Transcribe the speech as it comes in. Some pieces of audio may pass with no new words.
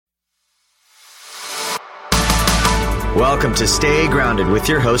Welcome to Stay Grounded with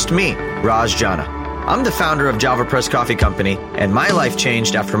your host, me, Raj Jana. I'm the founder of Java Press Coffee Company, and my life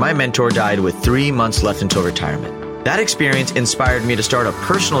changed after my mentor died with 3 months left until retirement. That experience inspired me to start a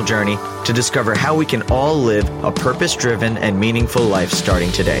personal journey to discover how we can all live a purpose-driven and meaningful life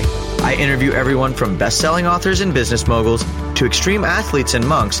starting today. I interview everyone from best-selling authors and business moguls to extreme athletes and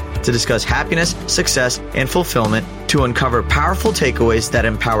monks to discuss happiness, success, and fulfillment, to uncover powerful takeaways that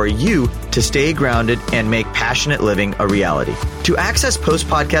empower you to stay grounded and make passionate living a reality. To access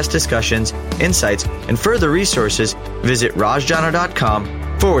post-podcast discussions, insights, and further resources, visit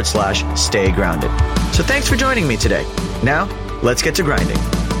rajjana.com/stay grounded. So thanks for joining me today. Now, let's get to grinding.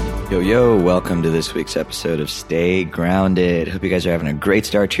 Yo, welcome to this week's episode of Stay Grounded. Hope you guys are having a great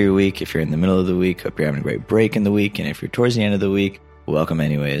start to your week. If you're in the middle of the week, hope you're having a great break in the week. And if you're towards the end of the week, welcome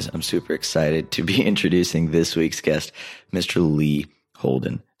anyways. I'm super excited to be introducing this week's guest, Mr. Lee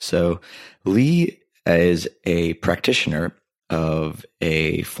Holden. So Lee is a practitioner of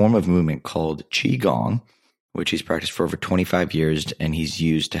a form of movement called Qigong, which he's practiced for over 25 years, and he's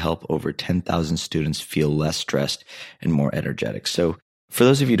used to help over 10,000 students feel less stressed and more energetic. So for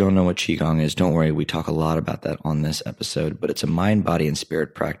those of you who don't know what Qigong is, don't worry, we talk a lot about that on this episode, but it's a mind, body, and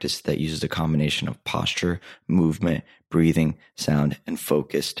spirit practice that uses a combination of posture, movement, breathing, sound, and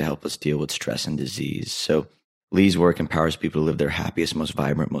focus to help us deal with stress and disease. So Lee's work empowers people to live their happiest, most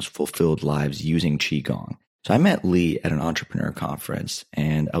vibrant, most fulfilled lives using Qigong. So I met Lee at an entrepreneur conference,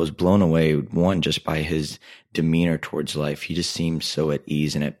 and I was blown away, one, just by his demeanor towards life. He just seemed so at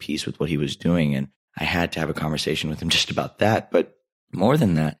ease and at peace with what he was doing, and I had to have a conversation with him just about that. But more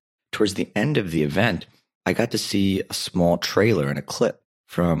than that, towards the end of the event, I got to see a small trailer and a clip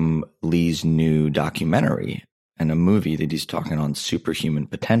from Lee's new documentary and a movie that he's talking on superhuman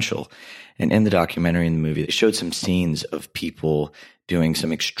potential. And in the documentary and the movie, they showed some scenes of people doing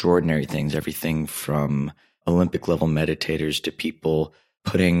some extraordinary things, everything from Olympic level meditators to people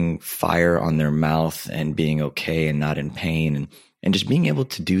putting fire on their mouth and being okay and not in pain, and just being able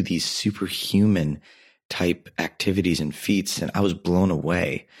to do these superhuman type activities and feats. And I was blown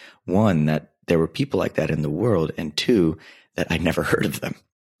away. One, that there were people like that in the world, and two, that I'd never heard of them.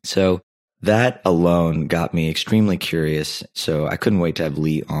 So that alone got me extremely curious. So I couldn't wait to have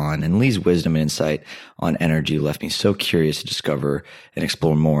Lee on. And Lee's wisdom and insight on energy left me so curious to discover and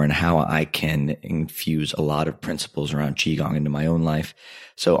explore more and how I can infuse a lot of principles around Qigong into my own life.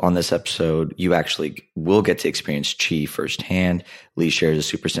 So on this episode, you actually will get to experience Qi firsthand. Lee shares a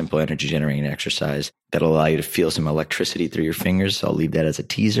super simple energy generating exercise that'll allow you to feel some electricity through your fingers. So I'll leave that as a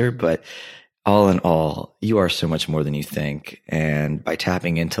teaser, but all in all, you are so much more than you think. And by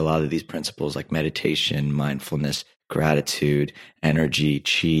tapping into a lot of these principles like meditation, mindfulness, gratitude, energy,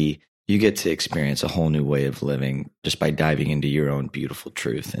 Qi, you get to experience a whole new way of living just by diving into your own beautiful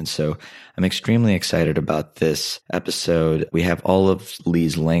truth. And so I'm extremely excited about this episode. We have all of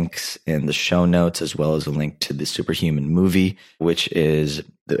Lee's links in the show notes, as well as a link to the Superhuman movie, which is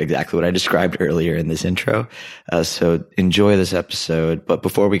exactly what I described earlier in this intro. So enjoy this episode. But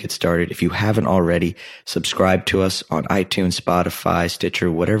before we get started, if you haven't already, subscribe to us on iTunes, Spotify, Stitcher,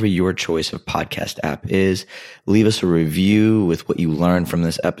 whatever your choice of podcast app is. Leave us a review with what you learned from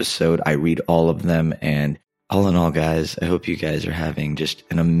this episode. I read all of them. And all in all, guys, I hope you guys are having just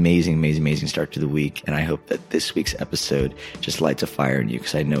an amazing start to the week. And I hope that this week's episode just lights a fire in you,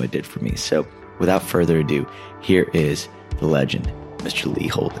 because I know it did for me. So without further ado, here is the legend, Mr. Lee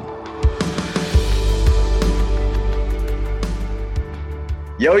Holden.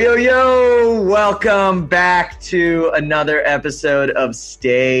 Yo. Welcome back to another episode of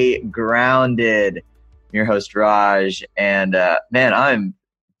Stay Grounded. I'm your host, Raj. And man, I'm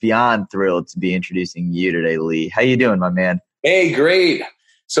beyond thrilled to be introducing you today, Lee. How you doing, my man? Hey, great.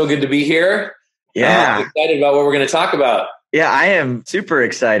 So good to be here. Yeah. I'm excited about what we're going to talk about. Yeah, I am super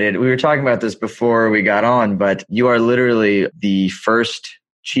excited. We were talking about this before we got on, but you are literally the first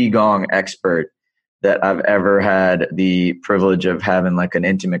Qigong expert that I've ever had the privilege of having like an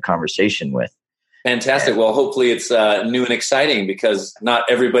intimate conversation with. Fantastic. Well, hopefully it's new and exciting, because not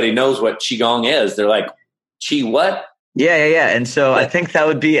everybody knows what Qigong is. They're like, Qi what? Yeah. And so I think that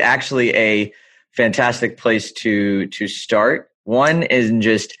would be actually a fantastic place to start. One is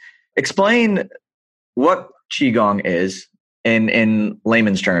just explain what Qigong is in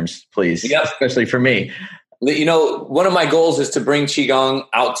layman's terms, please. Yep. Especially for me. You know, one of my goals is to bring Qigong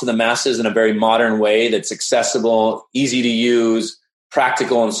out to the masses in a very modern way that's accessible, easy to use,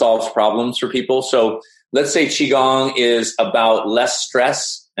 practical, and solves problems for people. So let's say Qigong is about less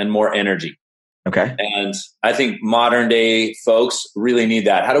stress and more energy. Okay. And I think modern day folks really need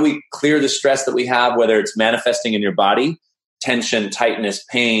that. How do we clear the stress that we have, whether it's manifesting in your body, tension, tightness,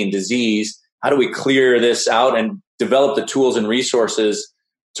 pain, disease? How do we clear this out and develop the tools and resources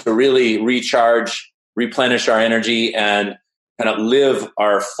to really recharge, replenish our energy, and kind of live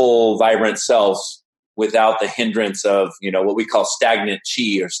our full, vibrant selves without the hindrance of, what we call stagnant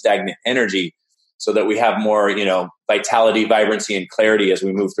chi or stagnant energy, so that we have more, vitality, vibrancy, and clarity as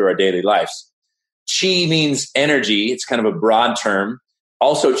we move through our daily lives. Chi means energy. It's kind of a broad term.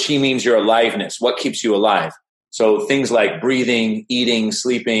 Also, chi means your aliveness. What keeps you alive? So things like breathing, eating,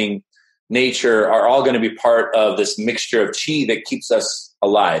 sleeping, nature are all going to be part of this mixture of chi that keeps us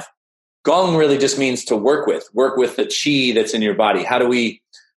alive. Gong really just means to work with the chi that's in your body. How do we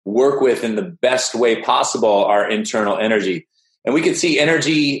work with, in the best way possible, our internal energy? And we can see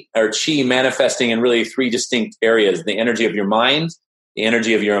energy or chi manifesting in really three distinct areas: the energy of your mind, the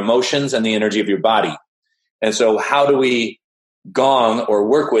energy of your emotions, and the energy of your body. And so how do we gong or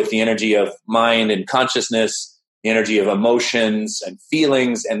work with the energy of mind and consciousness, the energy of emotions and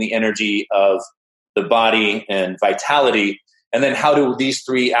feelings, and the energy of the body and vitality? And then how do these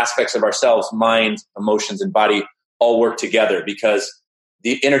three aspects of ourselves, mind, emotions, and body, all work together? Because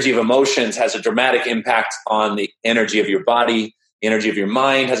the energy of emotions has a dramatic impact on the energy of your body. The energy of your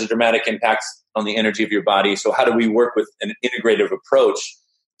mind has a dramatic impact on the energy of your body. So how do we work with an integrative approach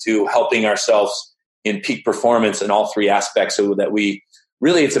to helping ourselves in peak performance in all three aspects, so that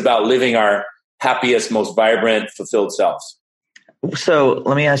it's about living our happiest, most vibrant, fulfilled selves? So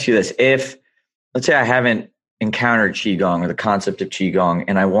let me ask you this. If, let's say I haven't encountered Qigong or the concept of Qigong,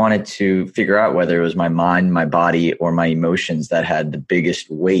 and I wanted to figure out whether it was my mind, my body, or my emotions that had the biggest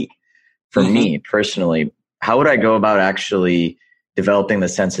weight for me personally, how would I go about actually developing the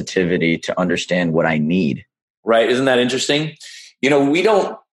sensitivity to understand what I need? Right. Isn't that interesting? We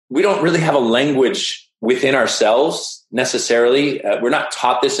don't really have a language within ourselves necessarily. We're not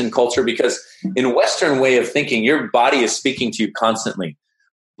taught this in culture, because in Western way of thinking, your body is speaking to you constantly.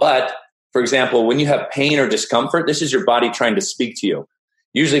 But for example, when you have pain or discomfort, this is your body trying to speak to you.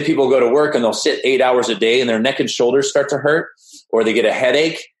 Usually people go to work and they'll sit 8 hours a day and their neck and shoulders start to hurt, or they get a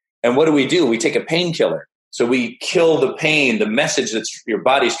headache. And what do? We take a painkiller. So we kill the pain, the message that your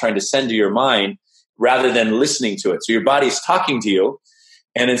body's trying to send to your mind, rather than listening to it. So your body's talking to you.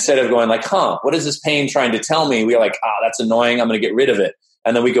 And instead of going like, what is this pain trying to tell me? We're like, that's annoying. I'm going to get rid of it.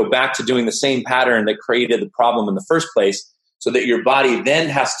 And then we go back to doing the same pattern that created the problem in the first place, so that your body then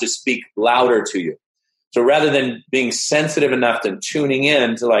has to speak louder to you. So rather than being sensitive enough to tuning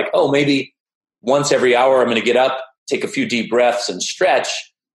in to like, maybe once every hour I'm going to get up, take a few deep breaths and stretch,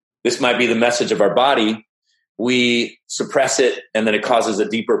 this might be the message of our body. We suppress it, and then it causes a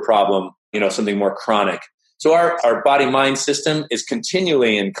deeper problem, something more chronic. So our body-mind system is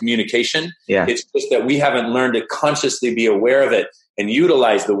continually in communication. Yeah. It's just that we haven't learned to consciously be aware of it and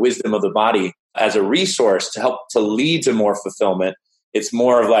utilize the wisdom of the body as a resource to help to lead to more fulfillment. It's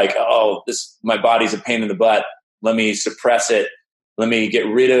more of like, my body's a pain in the butt. Let me suppress it. Let me get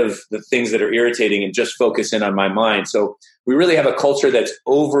rid of the things that are irritating and just focus in on my mind. So we really have a culture that's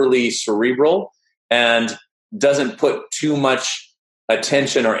overly cerebral and doesn't put too much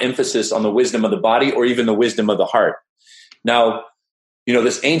attention or emphasis on the wisdom of the body or even the wisdom of the heart. Now,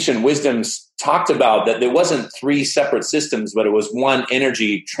 this ancient wisdom's talked about that there wasn't three separate systems, but it was one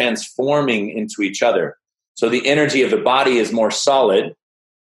energy transforming into each other. So the energy of the body is more solid,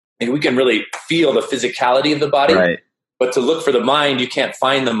 and we can really feel the physicality of the body. Right. But to look for the mind, you can't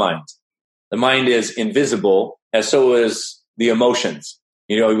find the mind. The mind is invisible, and so is the emotions.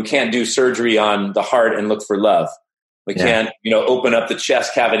 We can't do surgery on the heart and look for love. We can't, open up the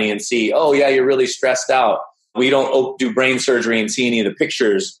chest cavity and see, you're really stressed out. We don't do brain surgery and see any of the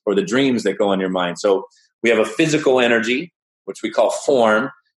pictures or the dreams that go on your mind. So we have a physical energy, which we call form,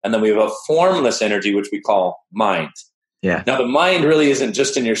 and then we have a formless energy, which we call mind. Yeah. Now, the mind really isn't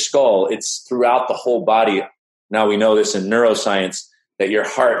just in your skull. It's throughout the whole body. Now we know this in neuroscience, that your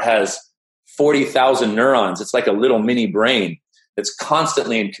heart has 40,000 neurons. It's like a little mini brain that's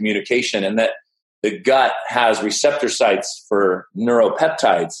constantly in communication, and that the gut has receptor sites for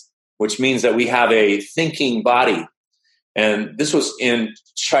neuropeptides, which means that we have a thinking body. And this was in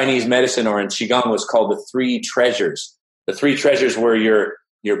Chinese medicine, or in Qigong, was called the three treasures. The three treasures were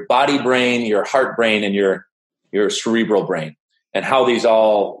your body brain, your heart brain, and your cerebral brain, and how these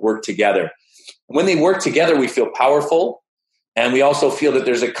all work together. When they work together, we feel powerful, and we also feel that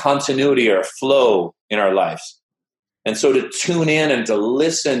there's a continuity or a flow in our lives. And so to tune in and to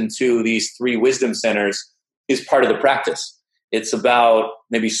listen to these three wisdom centers is part of the practice. It's about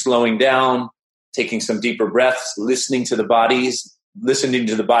maybe slowing down, taking some deeper breaths, listening to the body's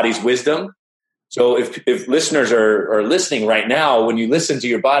wisdom. So if listeners are listening right now, when you listen to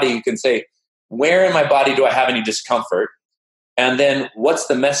your body, you can say, where in my body do I have any discomfort? And then what's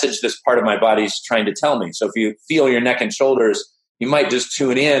the message this part of my body is trying to tell me? So if you feel your neck and shoulders, you might just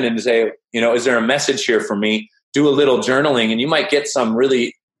tune in and say, is there a message here for me? Do a little journaling, and you might get some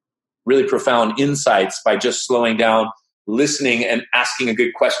really, really profound insights by just slowing down, listening, and asking a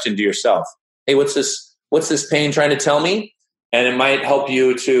good question to yourself. Hey, what's this pain trying to tell me? And it might help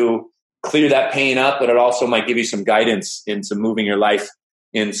you to clear that pain up, but it also might give you some guidance into moving your life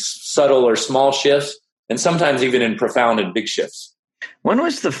in subtle or small shifts, and sometimes even in profound and big shifts. When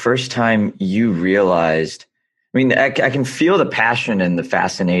was the first time you realized, I can feel the passion and the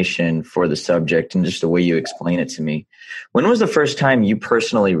fascination for the subject and just the way you explain it to me. When was the first time you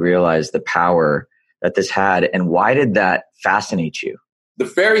personally realized the power that this had, and why did that fascinate you? The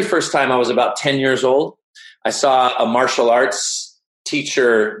very first time I was about 10 years old, I saw a martial arts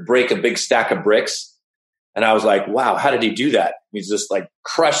teacher break a big stack of bricks. And I was like, wow, how did he do that? He just like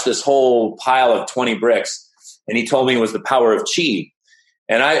crushed this whole pile of 20 bricks. And he told me it was the power of chi.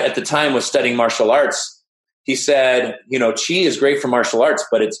 And I, at the time, was studying martial arts. He said, chi is great for martial arts,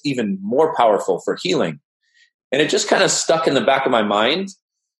 but it's even more powerful for healing. And it just kind of stuck in the back of my mind.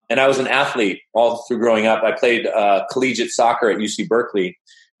 And I was an athlete all through growing up. I played collegiate soccer at UC Berkeley,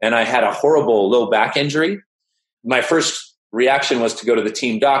 and I had a horrible low back injury. My first reaction was to go to the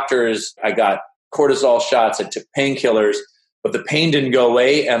team doctors. I got cortisol shots. I took painkillers, but the pain didn't go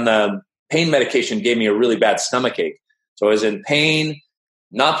away, and the pain medication gave me a really bad stomach ache. So I was in pain,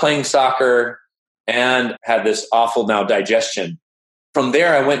 not playing soccer, and had this awful now digestion. From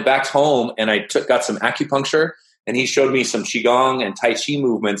there, I went back home and I got some acupuncture, and he showed me some Qigong and Tai Chi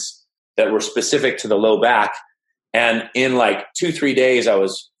movements that were specific to the low back. And in like 2-3 days, I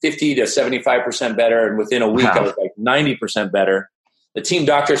was 50 to 75% better. And within a week, I was like 90% better. The team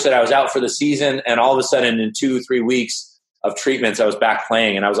doctor said I was out for the season. And all of a sudden, in 2-3 weeks of treatments, I was back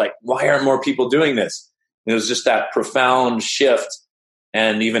playing. And I was like, why aren't more people doing this? And it was just that profound shift,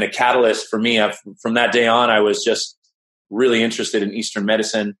 and even a catalyst for me. From that day on, I was just really interested in Eastern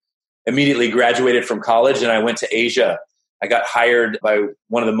medicine. Immediately graduated from college, and I went to Asia. I got hired by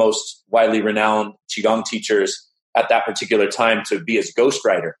one of the most widely renowned Qigong teachers at that particular time to be his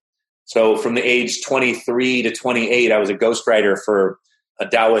ghostwriter. So from the age 23 to 28, I was a ghostwriter for a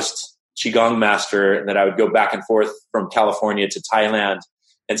Taoist Qigong master that I would go back and forth from California to Thailand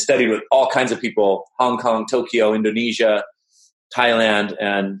and studied with all kinds of people, Hong Kong, Tokyo, Indonesia, Thailand,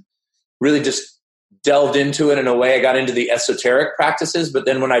 and really just delved into it in a way. I got into the esoteric practices, but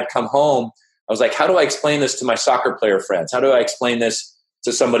then when I'd come home, I was like, how do I explain this to my soccer player friends? How do I explain this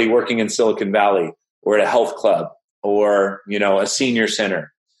to somebody working in Silicon Valley or at a health club or, a senior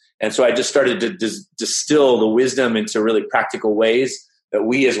center? And so I just started to distill the wisdom into really practical ways that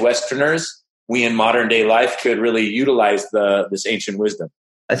we as Westerners, we in modern day life could really utilize this ancient wisdom.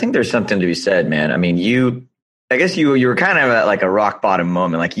 I think there's something to be said, man. I mean, I guess you were kind of at like a rock bottom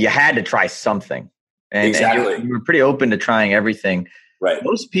moment. Like you had to try something. Exactly. And you were pretty open to trying everything. Right.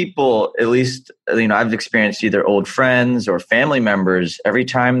 Most people, at least, I've experienced either old friends or family members, every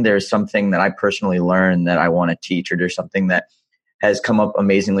time there's something that I personally learn that I want to teach, or there's something that has come up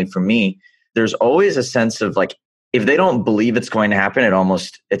amazingly for me, there's always a sense of like, if they don't believe it's going to happen,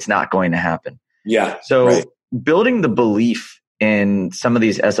 it's not going to happen. Yeah. So building the belief in some of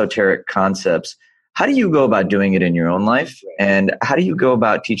these esoteric concepts, how do you go about doing it in your own life? And how do you go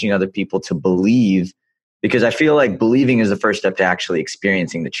about teaching other people to believe? Because I feel like believing is the first step to actually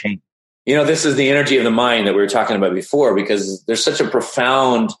experiencing the change. This is the energy of the mind that we were talking about before, because there's such a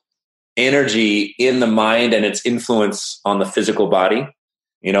profound energy in the mind and its influence on the physical body.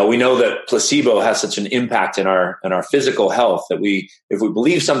 We know that placebo has such an impact in our physical health that if we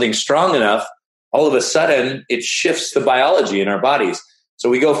believe something strong enough, all of a sudden it shifts the biology in our bodies. So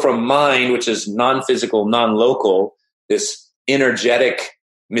we go from mind, which is non-physical, non-local, this energetic,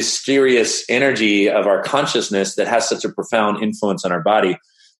 mysterious energy of our consciousness that has such a profound influence on our body.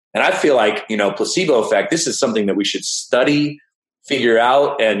 And I feel like, placebo effect, this is something that we should study, figure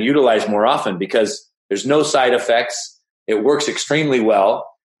out, and utilize more often, because there's no side effects. It works extremely well.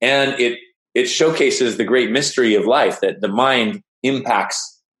 And it showcases the great mystery of life, that the mind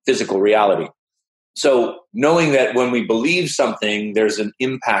impacts physical reality. So knowing that when we believe something, there's an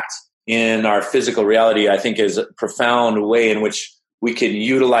impact in our physical reality, I think is a profound way in which we can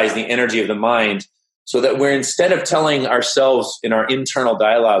utilize the energy of the mind, so that we're, instead of telling ourselves in our internal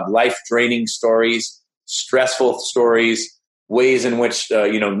dialogue, life-draining stories, stressful stories, ways in which,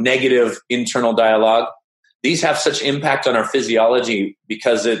 negative internal dialogue, these have such impact on our physiology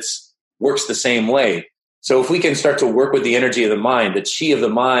because it works the same way. So if we can start to work with the energy of the mind, the chi of the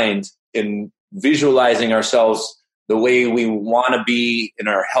mind, in visualizing ourselves the way we want to be in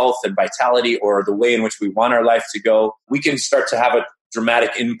our health and vitality, or the way in which we want our life to go, we can start to have a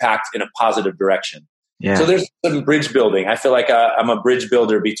dramatic impact in a positive direction. Yeah. So there's some bridge building. I feel like I'm a bridge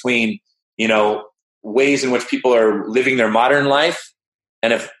builder between, ways in which people are living their modern life.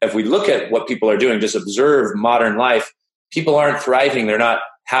 And if we look at what people are doing, just observe modern life, people aren't thriving. They're not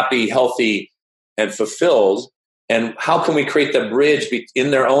happy, healthy, and fulfilled. And how can we create the bridge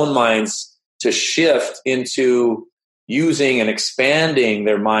in their own minds to shift into using and expanding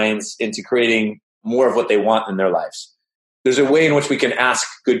their minds into creating more of what they want in their lives? There's a way in which we can ask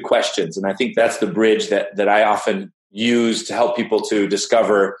good questions. And I think that's the bridge that I often use to help people to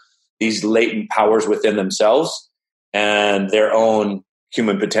discover these latent powers within themselves and their own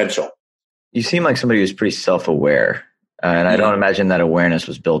human potential. You seem like somebody who's pretty self-aware. And I don't imagine that awareness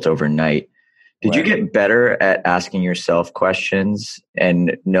was built overnight. Did you get better at asking yourself questions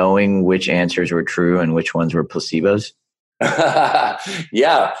and knowing which answers were true and which ones were placebos?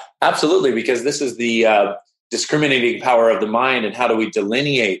 Yeah, absolutely. Because this is the discriminating power of the mind. And how do we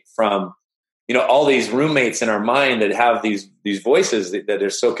delineate from, all these roommates in our mind that have these voices that are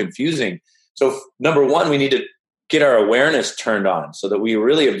so confusing? So number one, we need to get our awareness turned on so that we're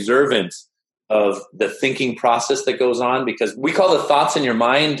really observant of the thinking process that goes on, because we call the thoughts in your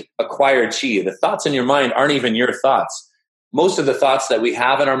mind acquired chi. The thoughts in your mind aren't even your thoughts. Most of the thoughts that we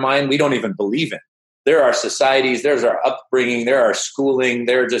have in our mind, we don't even believe in. There are societies, there's our upbringing, there are schooling,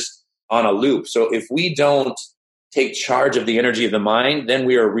 they're just on a loop. So if we don't take charge of the energy of the mind, then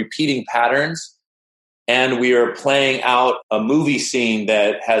we are repeating patterns and we are playing out a movie scene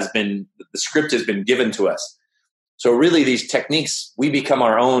that the script has been given to us. So really these techniques, we become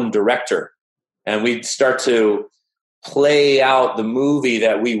our own director and we start to play out the movie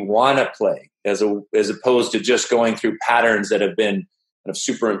that we want to play as opposed to just going through patterns that have been kind of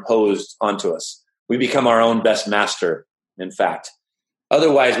superimposed onto us. We become our own best master, in fact.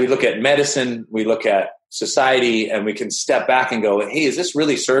 Otherwise, we look at medicine, we look at society, and we can step back and go, hey, is this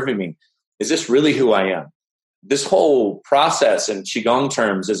really serving me? Is this really who I am? This whole process in Qigong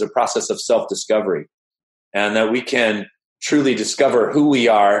terms is a process of self-discovery, and that we can truly discover who we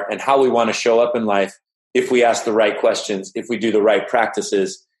are and how we want to show up in life if we ask the right questions, if we do the right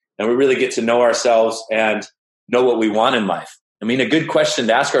practices, and we really get to know ourselves and know what we want in life. I mean, a good question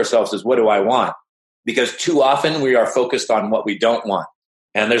to ask ourselves is, what do I want? Because too often we are focused on what we don't want.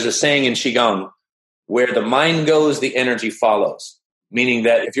 And there's a saying in Qigong, where the mind goes, the energy follows. Meaning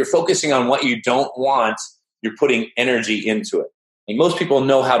that if you're focusing on what you don't want, you're putting energy into it. And most people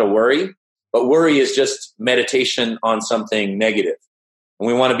know how to worry, but worry is just meditation on something negative. And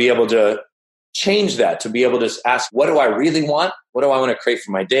we want to be able to change that, to be able to ask, what do I really want? What do I want to create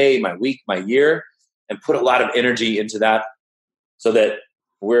for my day, my week, my year? And put a lot of energy into that so that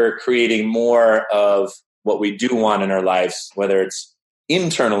we're creating more of what we do want in our lives, whether it's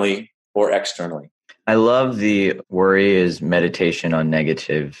internally or externally. I love the worry is meditation on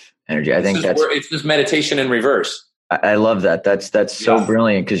negative energy. I think it's just meditation in reverse. I love that. That's so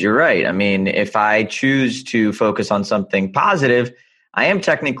brilliant, because you're right. I mean, if I choose to focus on something positive, I am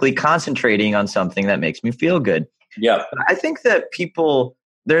technically concentrating on something that makes me feel good. Yeah. But I think that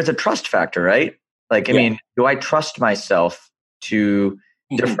there's a trust factor, right? Like, I mean, do I trust myself to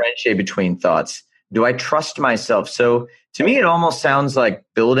differentiate between thoughts? Do I trust myself? So to me, it almost sounds like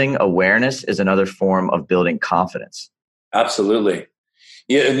building awareness is another form of building confidence. Absolutely.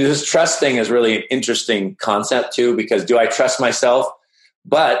 Yeah, and this trust thing is really an interesting concept too, because do I trust myself?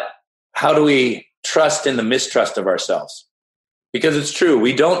 But how do we trust in the mistrust of ourselves? Because it's true,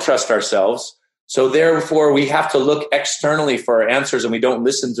 we don't trust ourselves. So therefore, we have to look externally for our answers, and we don't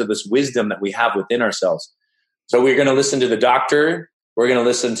listen to this wisdom that we have within ourselves. So we're going to listen to the doctor. We're going to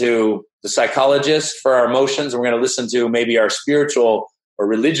listen to the psychologist for our emotions. And we're going to listen to maybe our spiritual or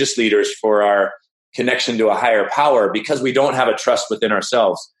religious leaders for our connection to a higher power, because we don't have a trust within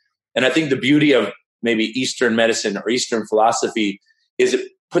ourselves. And I think the beauty of maybe Eastern medicine or Eastern philosophy is it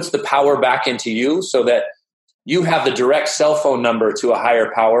puts the power back into you so that you have the direct cell phone number to a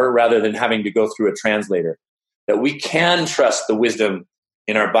higher power rather than having to go through a translator. That we can trust the wisdom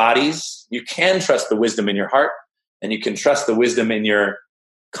in our bodies. You can trust the wisdom in your heart, and you can trust the wisdom in your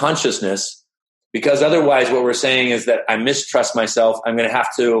consciousness, because otherwise what we're saying is that I mistrust myself. I'm going to have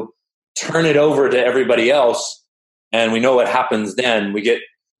to turn it over to everybody else. And we know what happens then. We get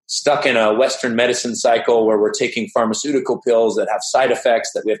stuck in a Western medicine cycle where we're taking pharmaceutical pills that have side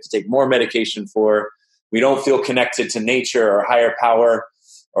effects that we have to take more medication for. We don't feel connected to nature or higher power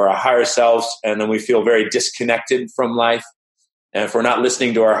or our higher selves. And then we feel very disconnected from life. And if we're not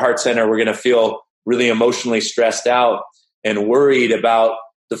listening to our heart center, we're going to feel really emotionally stressed out and worried about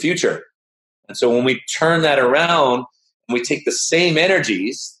the future. And so when we turn that around and we take the same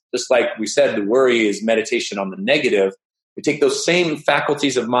energies, just like we said, the worry is meditation on the negative. We take those same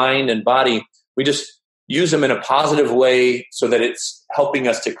faculties of mind and body, we just use them in a positive way so that it's helping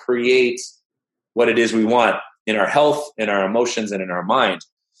us to create what it is we want in our health, in our emotions, and in our mind.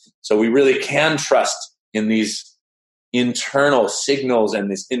 So we really can trust in these internal signals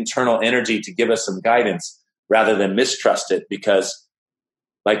and this internal energy to give us some guidance rather than mistrust it, because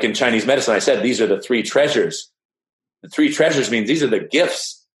like in Chinese medicine, I said, these are the three treasures. The three treasures means these are the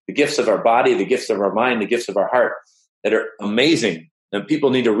gifts of our body, the gifts of our mind, the gifts of our heart that are amazing. And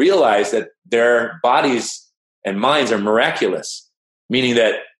people need to realize that their bodies and minds are miraculous, meaning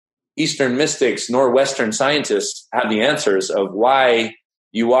that Eastern mystics nor Western scientists have the answers of why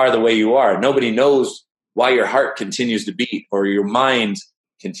you are the way you are. Nobody knows why your heart continues to beat or your mind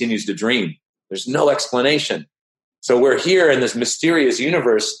continues to dream. There's no explanation. So we're here in this mysterious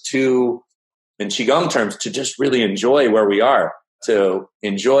universe to, in Qigong terms, to just really enjoy where we are, to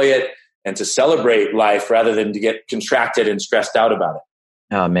enjoy it and to celebrate life rather than to get contracted and stressed out about it.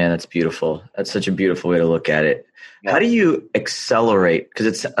 Oh man, that's beautiful. That's such a beautiful way to look at it. Yeah. How do you accelerate? Because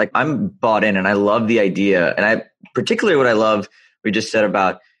it's like I'm bought in and I love the idea. And I particularly what I love, we just said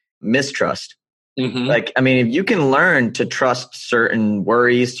about mistrust. Mm-hmm. Like, I mean, if you can learn to trust certain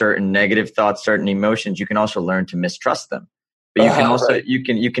worries, certain negative thoughts, certain emotions, you can also learn to mistrust them. But you can also, right.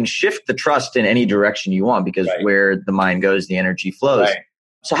 you can shift the trust in any direction you want, because right. where the mind goes, the energy flows. Right.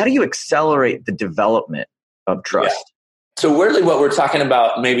 So how do you accelerate the development of trust? Yeah. So really what we're talking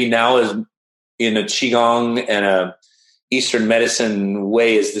about maybe now is in a Qigong and a Eastern medicine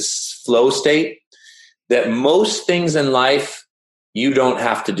way is this flow state that most things in life you don't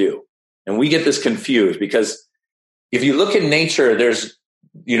have to do. And we get this confused because if you look at nature, there's,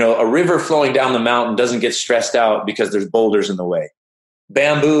 a river flowing down the mountain doesn't get stressed out because there's boulders in the way.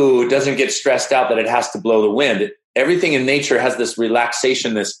 Bamboo doesn't get stressed out that it has to blow the wind. Everything in nature has this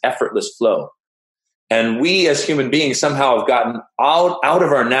relaxation, this effortless flow. And we as human beings somehow have gotten out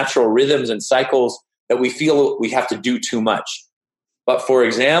of our natural rhythms and cycles that we feel we have to do too much. But for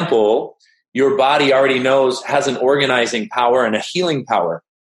example, your body already has an organizing power and a healing power.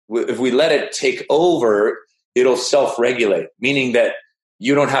 If we let it take over, it'll self-regulate, meaning that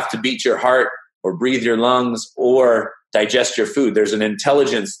you don't have to beat your heart or breathe your lungs or digest your food. There's an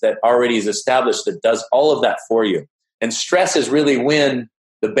intelligence that already is established that does all of that for you. And stress is really when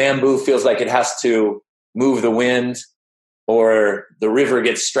the bamboo feels like it has to move the wind or the river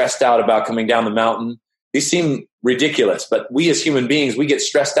gets stressed out about coming down the mountain. These seem ridiculous, but we as human beings, we get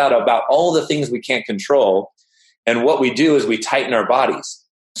stressed out about all the things we can't control. And what we do is we tighten our bodies.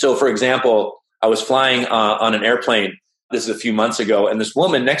 So for example, I was flying on an airplane, this is a few months ago, and this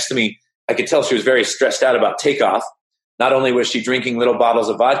woman next to me, I could tell she was very stressed out about takeoff. Not only was she drinking little bottles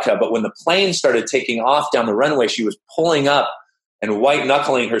of vodka, but when the plane started taking off down the runway, she was pulling up and white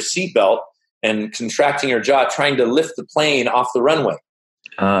knuckling her seatbelt and contracting her jaw, trying to lift the plane off the runway.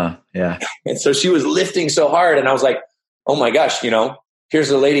 Yeah. And so she was lifting so hard, and I was like, oh my gosh, here's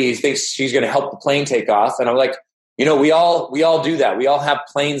the lady who thinks she's going to help the plane take off. And I'm like, we all do that. We all have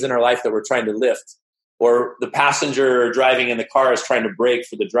planes in our life that we're trying to lift, or the passenger driving in the car is trying to brake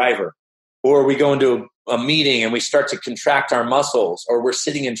for the driver, or we go into a meeting and we start to contract our muscles, or we're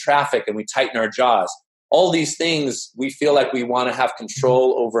sitting in traffic and we tighten our jaws. All these things, we feel like we want to have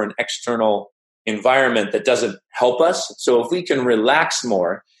control over an external environment that doesn't help us. So if we can relax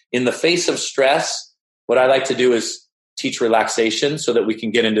more in the face of stress, what I like to do is teach relaxation so that we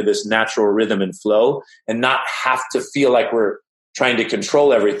can get into this natural rhythm and flow and not have to feel like we're trying to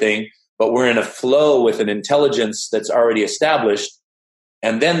control everything, but we're in a flow with an intelligence that's already established.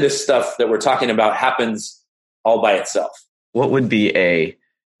 And then this stuff that we're talking about happens all by itself. What would be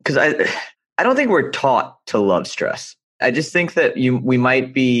because I don't think we're taught to love stress. I just think that we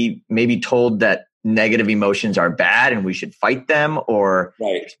might be maybe told that negative emotions are bad and we should fight them, or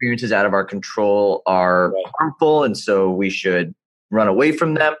right. experiences out of our control are right. harmful, and so we should run away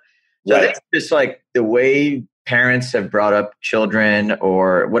from them. So right. I think it's just like the way parents have brought up children,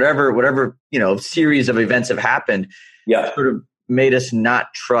 or whatever series of events have happened, sort of made us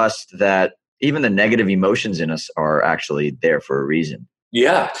not trust that even the negative emotions in us are actually there for a reason.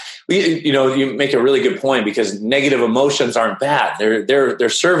 Yeah. You make a really good point, because negative emotions aren't bad. They're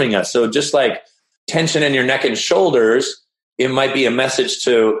serving us. So just like tension in your neck and shoulders, it might be a message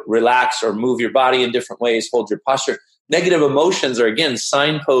to relax or move your body in different ways, hold your posture. Negative emotions are, again,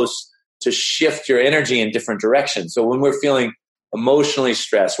 signposts to shift your energy in different directions. So when we're feeling emotionally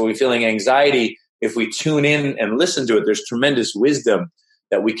stressed, when we're feeling anxiety, if we tune in and listen to it, there's tremendous wisdom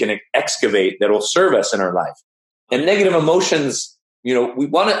that we can excavate that will serve us in our life. And negative emotions we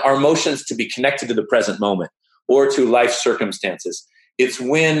want our emotions to be connected to the present moment or to life circumstances. It's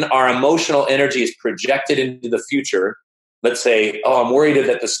when our emotional energy is projected into the future. Let's say, I'm worried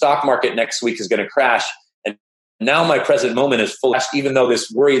that the stock market next week is going to crash. And now my present moment is full. Even though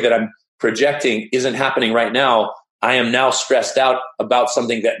this worry that I'm projecting isn't happening right now, I am now stressed out about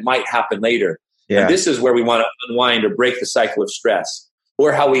something that might happen later. Yeah. And this is where we want to unwind or break the cycle of stress,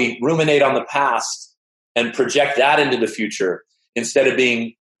 or how we ruminate on the past and project that into the future instead of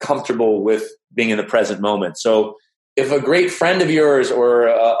being comfortable with being in the present moment. So if a great friend of yours or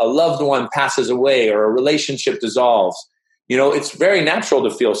a loved one passes away or a relationship dissolves, it's very natural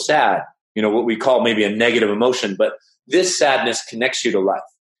to feel sad, what we call maybe a negative emotion, but this sadness connects you to life.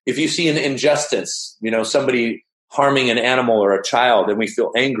 If you see an injustice, somebody harming an animal or a child, and we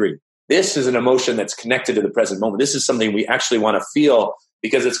feel angry, this is an emotion that's connected to the present moment. This is something we actually want to feel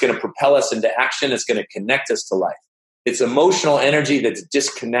because it's going to propel us into action. It's going to connect us to life. It's emotional energy that's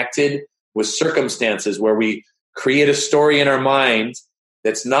disconnected with circumstances where we create a story in our mind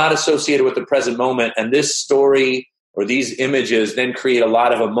that's not associated with the present moment. And this story or these images then create a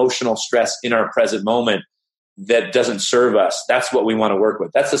lot of emotional stress in our present moment that doesn't serve us. That's what we want to work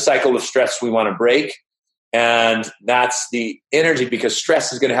with. That's the cycle of stress we want to break. And that's the energy, because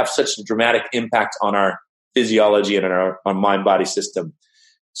stress is going to have such a dramatic impact on our physiology and on our mind-body system.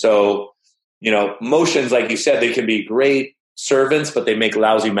 So, emotions, like you said, they can be great servants, but they make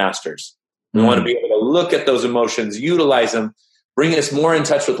lousy masters. We want to be able to look at those emotions, utilize them, bring us more in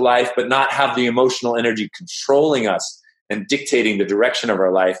touch with life, but not have the emotional energy controlling us and dictating the direction of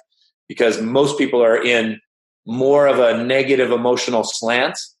our life, because most people are in more of a negative emotional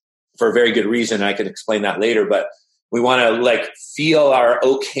slant for a very good reason. I can explain that later, but we want to feel our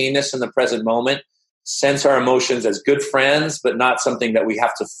okayness in the present moment, sense our emotions as good friends, but not something that we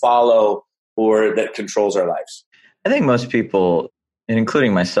have to follow or that controls our lives. I think most people, and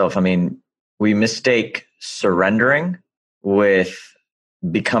including myself, we mistake surrendering with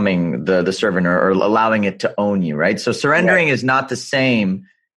becoming the servant or allowing it to own you, right? So surrendering is not the same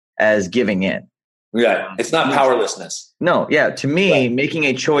as giving in. Yeah, it's not powerlessness. No, yeah. To me, making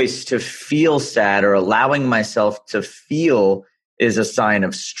a choice to feel sad or allowing myself to feel is a sign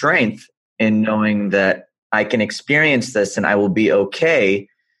of strength in knowing that I can experience this and I will be okay,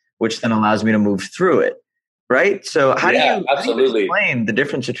 which then allows me to move through it. Right? So how do you explain the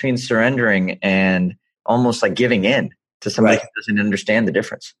difference between surrendering and almost like giving in to somebody who doesn't understand the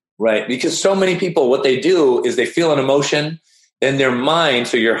difference? Right. Because so many people, what they do is they feel an emotion in their mind.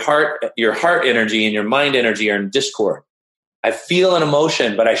 So your heart energy and your mind energy are in discord. I feel an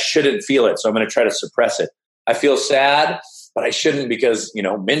emotion, but I shouldn't feel it. So I'm going to try to suppress it. I feel sad, but I shouldn't, because,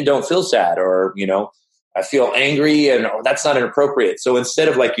 men don't feel sad, or, I feel angry and that's not inappropriate. So instead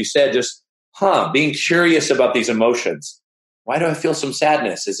of, like you said, just being curious about these emotions. Why do I feel some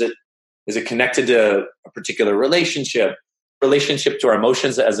sadness? Is it connected to a particular relationship to our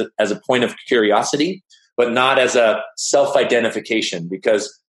emotions as a point of curiosity, but not as a self-identification?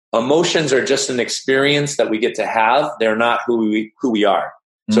 Because emotions are just an experience that we get to have. They're not who we are.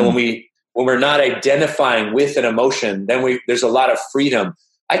 So when we're not identifying with an emotion, then there's a lot of freedom.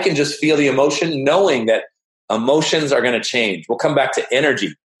 I can just feel the emotion, knowing that emotions are going to change. We'll come back to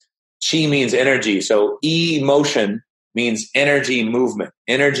energy. Chi means energy. So emotion means energy, movement,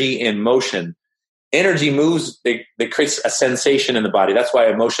 energy in motion. Energy moves, it creates a sensation in the body. That's why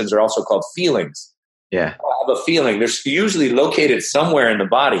emotions are also called feelings. Yeah. I have a feeling. They're usually located somewhere in the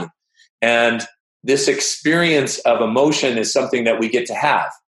body. And this experience of emotion is something that we get to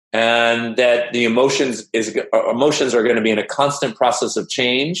have. And that the emotions are going to be in a constant process of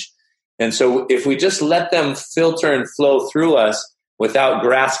change. And so if we just let them filter and flow through us, without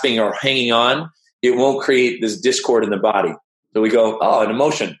grasping or hanging on, it won't create this discord in the body. So we go, an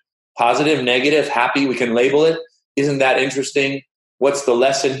emotion, positive, negative, happy, we can label it. Isn't that interesting? What's the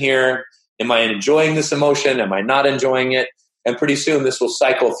lesson here? Am I enjoying this emotion? Am I not enjoying it? And pretty soon this will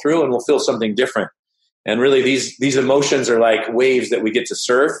cycle through and we'll feel something different. And really these emotions are like waves that we get to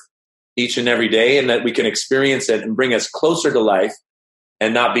surf each and every day, and that we can experience it and bring us closer to life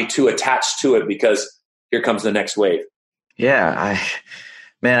and not be too attached to it, because here comes the next wave. Yeah,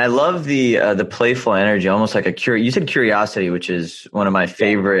 I love the playful energy, almost like you said curiosity, which is one of my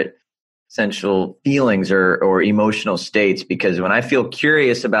favorite essential feelings or emotional states, because when I feel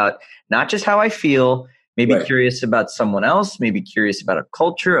curious about not just how I feel, maybe curious about someone else, maybe curious about a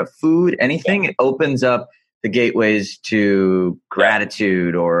culture, a food, anything, it opens up the gateways to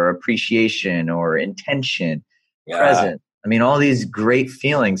gratitude or appreciation or intention, present. All these great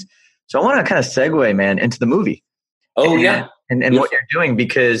feelings. So I want to kind of segue, man, into the movie. Oh, and what you're doing,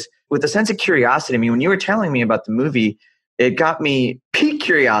 because with a sense of curiosity, when you were telling me about the movie, it got me peak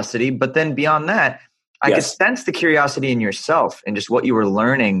curiosity. But then beyond that, I could sense the curiosity in yourself and just what you were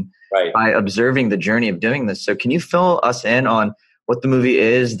learning by observing the journey of doing this. So can you fill us in on what the movie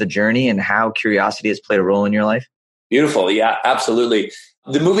is, the journey, and how curiosity has played a role in your life? Beautiful. Yeah, absolutely.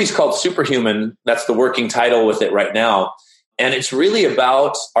 The movie's called Superhuman. That's the working title with it right now. And it's really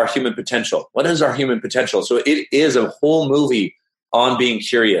about our human potential. What is our human potential? So it is a whole movie on being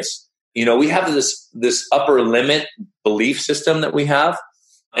curious. You know, we have this upper limit belief system that we have.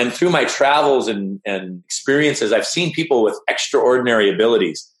 And through my travels and experiences, I've seen people with extraordinary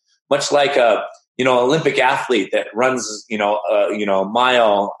abilities, much like a Olympic athlete that runs, a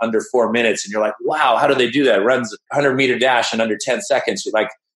mile under 4 minutes. And you're like, wow, how do they do that? Runs a 100-meter dash in under 10 seconds. You're like,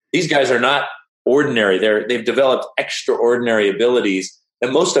 these guys are not ordinary. They've developed extraordinary abilities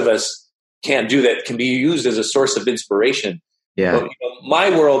that most of us can't do, that can be used as a source of inspiration. Yeah. But,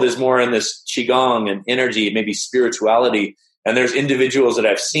 my world is more in this Qigong and energy, maybe spirituality. And there's individuals that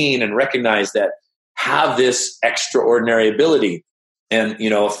I've seen and recognized that have this extraordinary ability. And,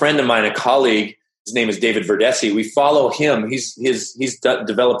 a friend of mine, a colleague, his name is David Verdesi. We follow him. He's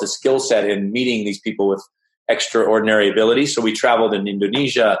developed a skill set in meeting these people with extraordinary abilities. So we traveled in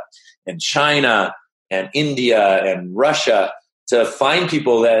Indonesia and China and India and Russia to find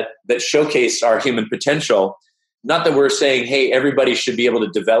people that showcase our human potential. Not that we're saying, hey, everybody should be able to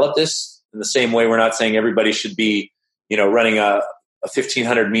develop this in the same way. We're not saying everybody should be, running a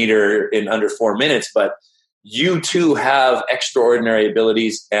 1,500 meter in under 4 minutes, but you too have extraordinary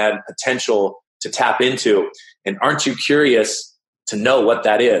abilities and potential to tap into. And aren't you curious to know what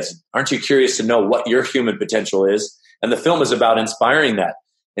that is? Aren't you curious to know what your human potential is? And the film is about inspiring that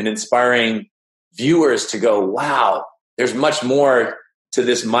and inspiring viewers to go, wow, there's much more to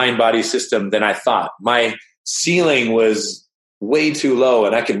this mind-body system than I thought. My ceiling was way too low,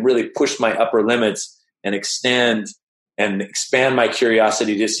 and I can really push my upper limits and extend and expand my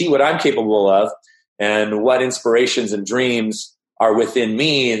curiosity to see what I'm capable of and what inspirations and dreams are within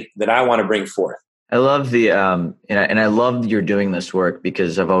me that I want to bring forth. I love and I love you're doing this work,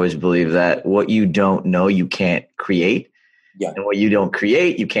 because I've always believed that what you don't know, you can't create. Yeah. And what you don't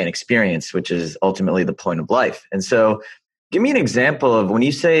create, you can't experience, which is ultimately the point of life. And so give me an example of when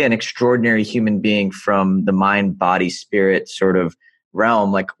you say an extraordinary human being from the mind, body, spirit sort of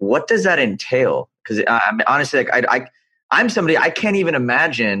realm, like what does that entail? Because I mean, honestly, like I'm somebody, I can't even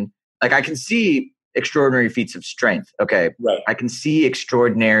imagine, like I can see extraordinary feats of strength. Okay. Right. I can see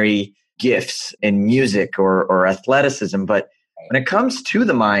extraordinary gifts in music or athleticism. But when it comes to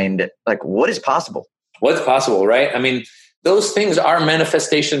the mind, like what is possible? What's possible, right? I mean, those things are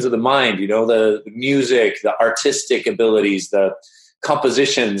manifestations of the mind, the music, the artistic abilities, the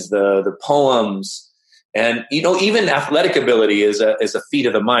compositions, the poems, and, even athletic ability is a feat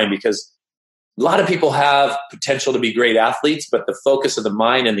of the mind, because a lot of people have potential to be great athletes, but the focus of the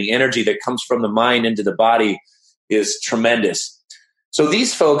mind and the energy that comes from the mind into the body is tremendous. So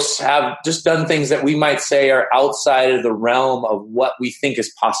these folks have just done things that we might say are outside of the realm of what we think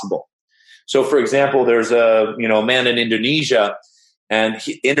is possible. So, for example, there's a man in Indonesia, and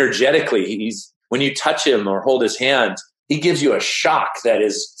energetically, when you touch him or hold his hand, he gives you a shock that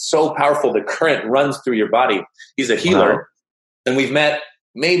is so powerful. The current runs through your body. He's a healer, wow. And we've met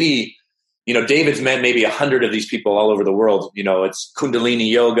maybe, David's met maybe 100 of these people all over the world. It's Kundalini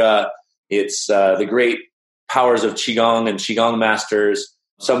yoga. It's the great powers of Qigong and Qigong masters.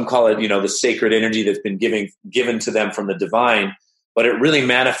 Some call it, the sacred energy that's been given to them from the divine. But it really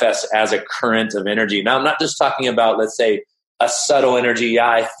manifests as a current of energy. Now, I'm not just talking about, let's say, a subtle energy. Yeah,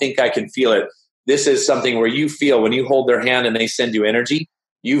 I think I can feel it. This is something where you feel when you hold their hand and they send you energy,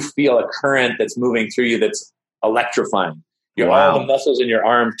 you feel a current that's moving through you that's electrifying. All the muscles in your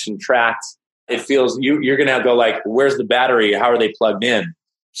arm contract. It feels you're going to go like, where's the battery? How are they plugged in?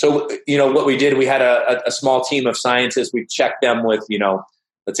 So, what we did, we had a small team of scientists. We checked them with,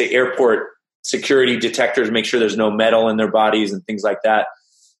 let's say airport security detectors, make sure there's no metal in their bodies and things like that.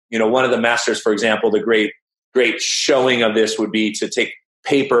 One of the masters, for example, the great showing of this would be to take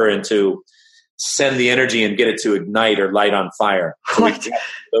paper and to send the energy and get it to ignite or light on fire.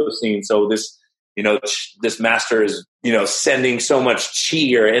 So this master is, sending so much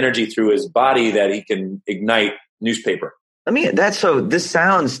chi or energy through his body that he can ignite newspaper. This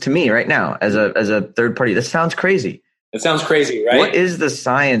sounds to me right now as a third party, this sounds crazy. It sounds crazy, right? What is the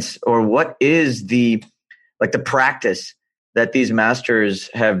science, or what is the practice that these masters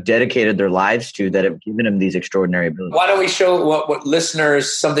have dedicated their lives to that have given them these extraordinary abilities? Why don't we show what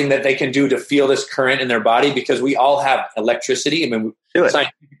listeners something that they can do to feel this current in their body? Because we all have electricity. I mean,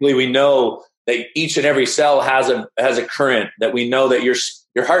 scientifically, we know that each and every cell has a current, that we know that your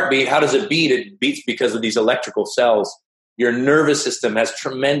heartbeat, how does it beat? It beats because of these electrical cells. your nervous system has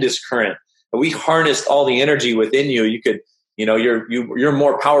tremendous current. We harnessed all the energy within you. You could, you're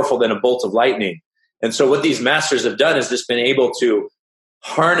more powerful than a bolt of lightning. And so what these masters have done is just been able to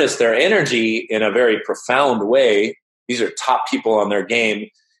harness their energy in a very profound way. These are top people on their game,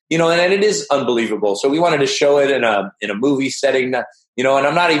 and it is unbelievable. So we wanted to show it in a movie setting, and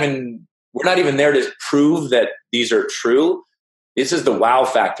we're not even there to prove that these are true. This is the wow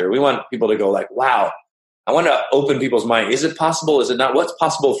factor. We want people to go like, wow, I want to open people's mind. Is it possible? Is it not? What's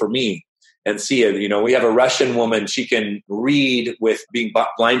possible for me? And see it. We have a Russian woman. She can read with being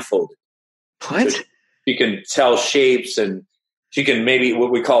blindfolded. What? So she can tell shapes, and she can maybe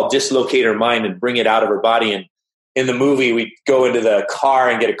what we call dislocate her mind and bring it out of her body. And in the movie, we go into the car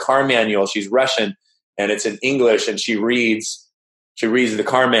and get a car manual. She's Russian, and it's in English, and she reads the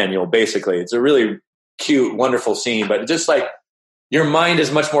car manual, basically. It's a really cute, wonderful scene. But just like your mind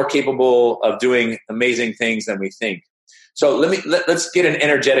is much more capable of doing amazing things than we think. So let's get an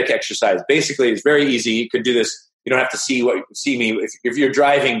energetic exercise. Basically, it's very easy. You could do this. You don't have to see me. If you're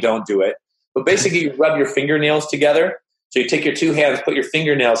driving, don't do it. But basically, you rub your fingernails together. So you take your two hands, put your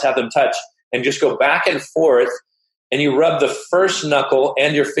fingernails, have them touch, and just go back and forth. And you rub the first knuckle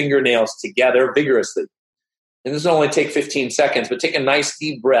and your fingernails together vigorously. And this will only take 15 seconds, but take a nice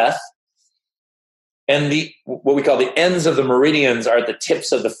deep breath. And what we call the ends of the meridians are at the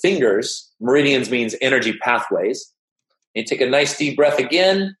tips of the fingers. Meridians means energy pathways. You take a nice deep breath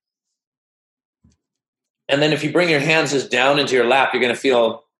again. And then if you bring your hands just down into your lap, you're going to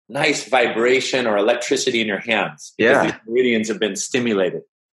feel nice vibration or electricity in your hands. Yeah. Because these meridians have been stimulated.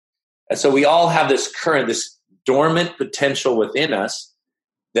 And so we all have this current, this dormant potential within us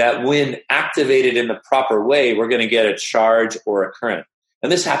that when activated in the proper way, we're going to get a charge or a current. And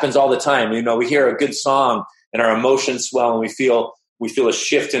this happens all the time. We hear a good song and our emotions swell and we feel a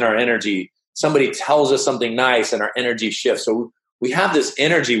shift in our energy. Somebody tells us something nice and our energy shifts. So we have this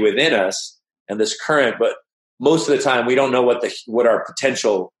energy within us and this current, but most of the time we don't know what our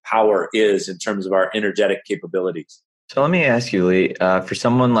potential power is in terms of our energetic capabilities. So let me ask you, Lee, for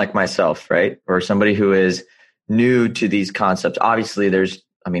someone like myself, right? Or somebody who is new to these concepts, obviously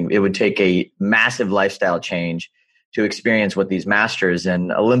it would take a massive lifestyle change to experience what these masters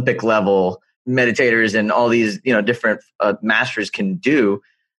and Olympic level meditators and all these, different masters can do.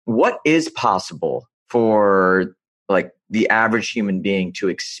 What is possible for like the average human being to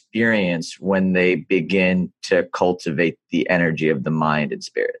experience when they begin to cultivate the energy of the mind and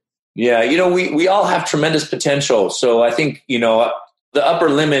spirit? Yeah, we all have tremendous potential. So I think, the upper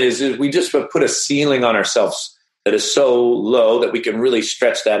limit is we just put a ceiling on ourselves that is so low that we can really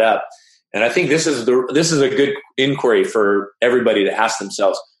stretch that up. And I think this is a good inquiry for everybody to ask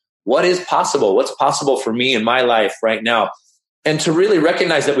themselves, what is possible? What's possible for me in my life right now? And to really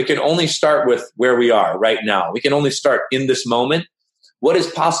recognize that we can only start with where we are right now. We can only start in this moment. What is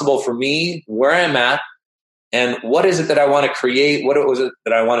possible for me, where I'm at, and what is it that I want to create? What was it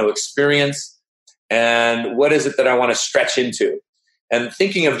that I want to experience? And what is it that I want to stretch into? And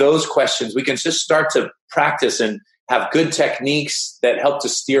thinking of those questions, we can just start to practice and have good techniques that help to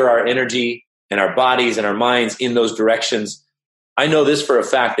steer our energy and our bodies and our minds in those directions. I know this for a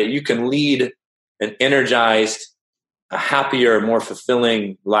fact that you can lead an energized, a happier, more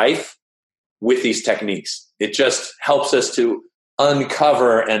fulfilling life with these techniques. It just helps us to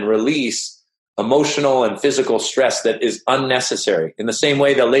uncover and release emotional and physical stress that is unnecessary. In the same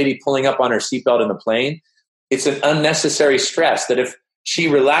way, the lady pulling up on her seatbelt in the plane, it's an unnecessary stress that if she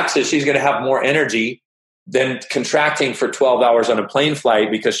relaxes, she's going to have more energy than contracting for 12 hours on a plane flight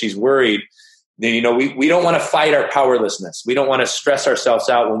because she's worried. We don't want to fight our powerlessness. We don't want to stress ourselves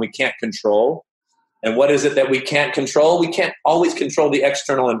out when we can't control. And what is it that we can't control? We can't always control the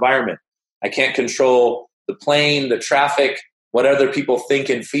external environment. I can't control the plane, the traffic, what other people think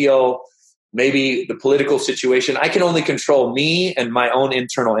and feel, maybe the political situation. I can only control me and my own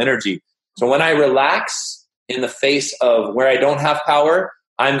internal energy. So when I relax in the face of where I don't have power,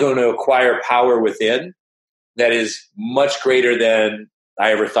 I'm going to acquire power within that is much greater than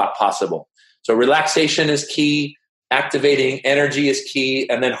I ever thought possible. So relaxation is key. Activating energy is key,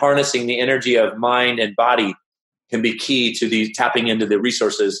 and then harnessing the energy of mind and body can be key to tapping into the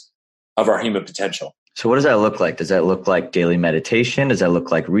resources of our human potential. So what does that look like? Does that look like daily meditation? Does that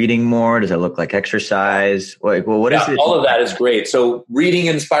look like reading more? Does that look like exercise? What is it? All of that is great. So reading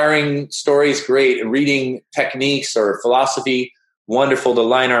inspiring stories, great. Reading techniques or philosophy, wonderful to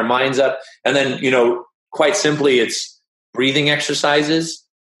line our minds up. And then, quite simply, it's breathing exercises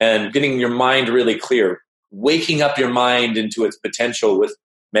and getting your mind really clear. Waking up your mind into its potential with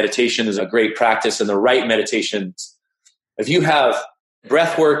meditation is a great practice, and the right meditations. If you have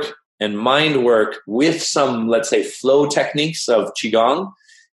breath work and mind work with some, let's say, flow techniques of Qigong,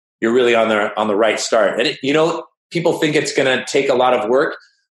 you're really on the right start. And people think it's going to take a lot of work,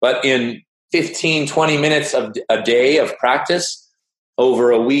 but in 15, 20 minutes of a day of practice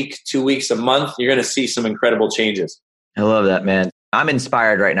over a week, 2 weeks, a month, you're going to see some incredible changes. I love that, man. I'm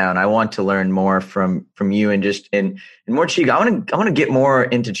inspired right now, and I want to learn more from you and just in more Qigong. I want to get more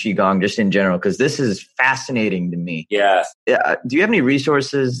into Qigong just in general, because this is fascinating to me. Yeah. Do you have any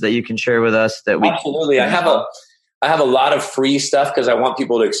resources that you can share with us that we? Absolutely. I have a lot of free stuff because I want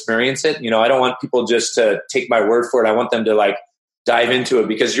people to experience it. I don't want people just to take my word for it. I want them to dive into it,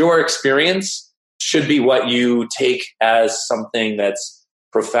 because your experience should be what you take as something that's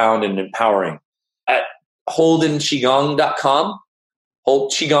profound and empowering. At HoldenQigong.com.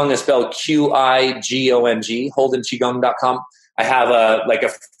 Qigong is spelled Qigong, HoldenQigong.com. I have a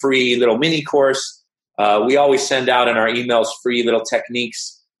free little mini course. We always send out in our emails free little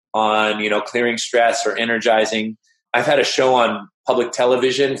techniques on, clearing stress or energizing. I've had a show on public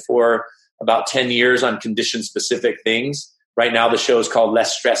television for about 10 years on condition-specific things. Right now, the show is called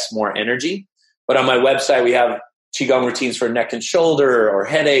Less Stress, More Energy. But on my website, we have Qigong routines for neck and shoulder or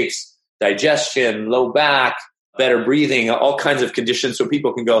headaches, digestion, low back, better breathing, all kinds of conditions, so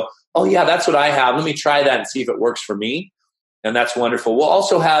people can go, oh yeah, that's what I have. Let me try that and see if it works for me. And that's wonderful. We'll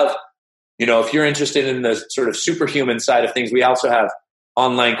also have, if you're interested in the sort of superhuman side of things, we also have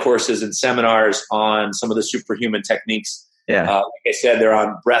online courses and seminars on some of the superhuman techniques. Yeah. Like I said, they're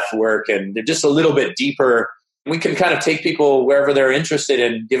on breath work, and they're just a little bit deeper. We can kind of take people wherever they're interested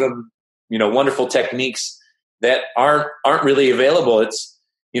and give them, wonderful techniques that aren't really available. It's,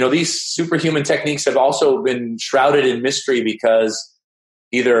 these superhuman techniques have also been shrouded in mystery because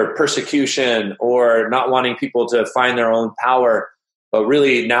either persecution or not wanting people to find their own power. But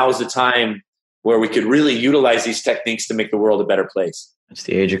really, now is the time where we could really utilize these techniques to make the world a better place. It's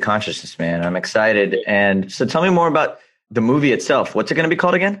the age of consciousness, man. I'm excited. And so tell me more about the movie itself. What's it going to be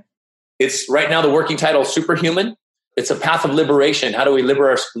called again? It's right now the working title, Superhuman. It's a path of liberation. How do we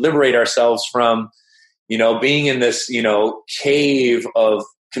liberate ourselves from, being in this, cave of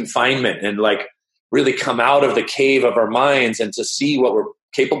confinement, and really come out of the cave of our minds and to see what we're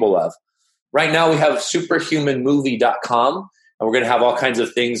capable of. Right now we have superhumanmovie.com, and we're going to have all kinds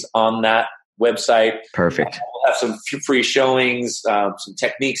of things on that website. Perfect. We'll have some free showings, some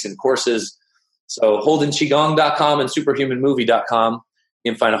techniques and courses. So HoldenQigong.com and superhumanmovie.com.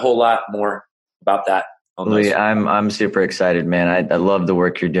 You can find a whole lot more about that. Lee, I'm super excited, man. I love the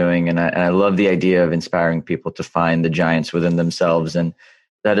work you're doing, and I love the idea of inspiring people to find the giants within themselves, and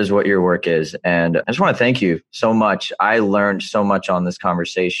that is what your work is. And I just want to thank you so much. I learned so much on this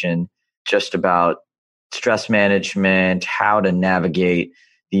conversation just about stress management, how to navigate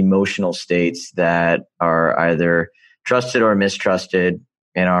the emotional states that are either trusted or mistrusted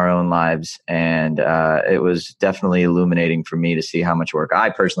in our own lives. And it was definitely illuminating for me to see how much work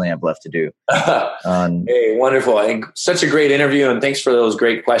I personally have left to do. Hey, wonderful. I think such a great interview, and thanks for those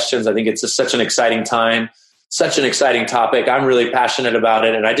great questions. I think it's just such an exciting time, such an exciting topic. I'm really passionate about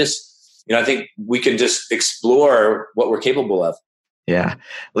it. And I just, I think we can just explore what we're capable of. Yeah.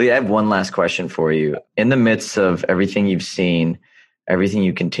 Lee, I have one last question for you. In the midst of everything you've seen, everything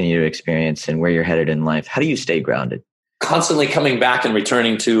you continue to experience, and where you're headed in life, how do you stay grounded? Constantly coming back and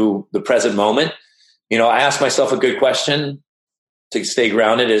returning to the present moment. I ask myself a good question to stay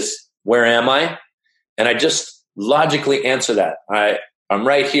grounded is, where am I? And I just logically answer that. I'm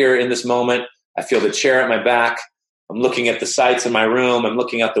right here in this moment. I feel the chair at my back. I'm looking at the sights in my room. I'm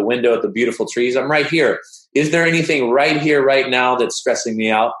looking out the window at the beautiful trees. I'm right here. Is there anything right here, right now that's stressing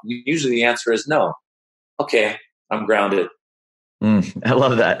me out? Usually the answer is no. Okay, I'm grounded. I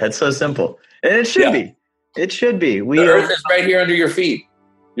love that. That's so simple. And it should be. It should be. The earth is right here under your feet.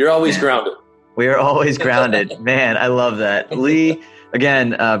 You're always grounded. We are always grounded. Man, I love that. Lee,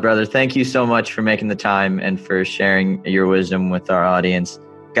 again, brother, thank you so much for making the time and for sharing your wisdom with our audience.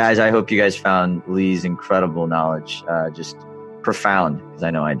 Guys, I hope you guys found Lee's incredible knowledge just profound, because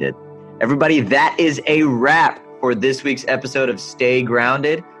I know I did. Everybody, that is a wrap for this week's episode of Stay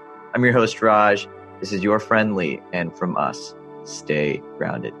Grounded. I'm your host, Raj. This is your friend, Lee. And from us, stay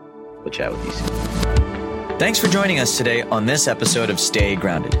grounded. We'll chat with you soon. Thanks for joining us today on this episode of Stay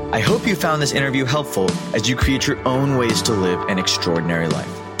Grounded. I hope you found this interview helpful as you create your own ways to live an extraordinary life.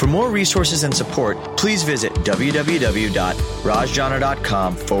 For more resources and support, please visit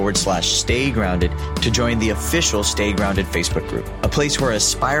www.rajjana.com/Stay Grounded to join the official Stay Grounded Facebook group, a place where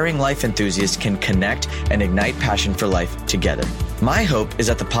aspiring life enthusiasts can connect and ignite passion for life together. My hope is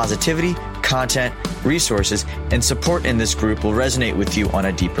that the positivity, content, resources, and support in this group will resonate with you on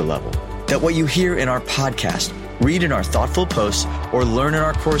a deeper level. That what you hear in our podcast read in our thoughtful posts, or learn in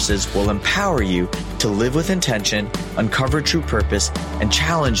our courses will empower you to live with intention, uncover true purpose, and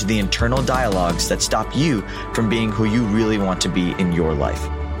challenge the internal dialogues that stop you from being who you really want to be in your life.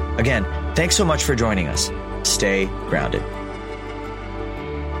 Again, thanks so much for joining us. Stay grounded.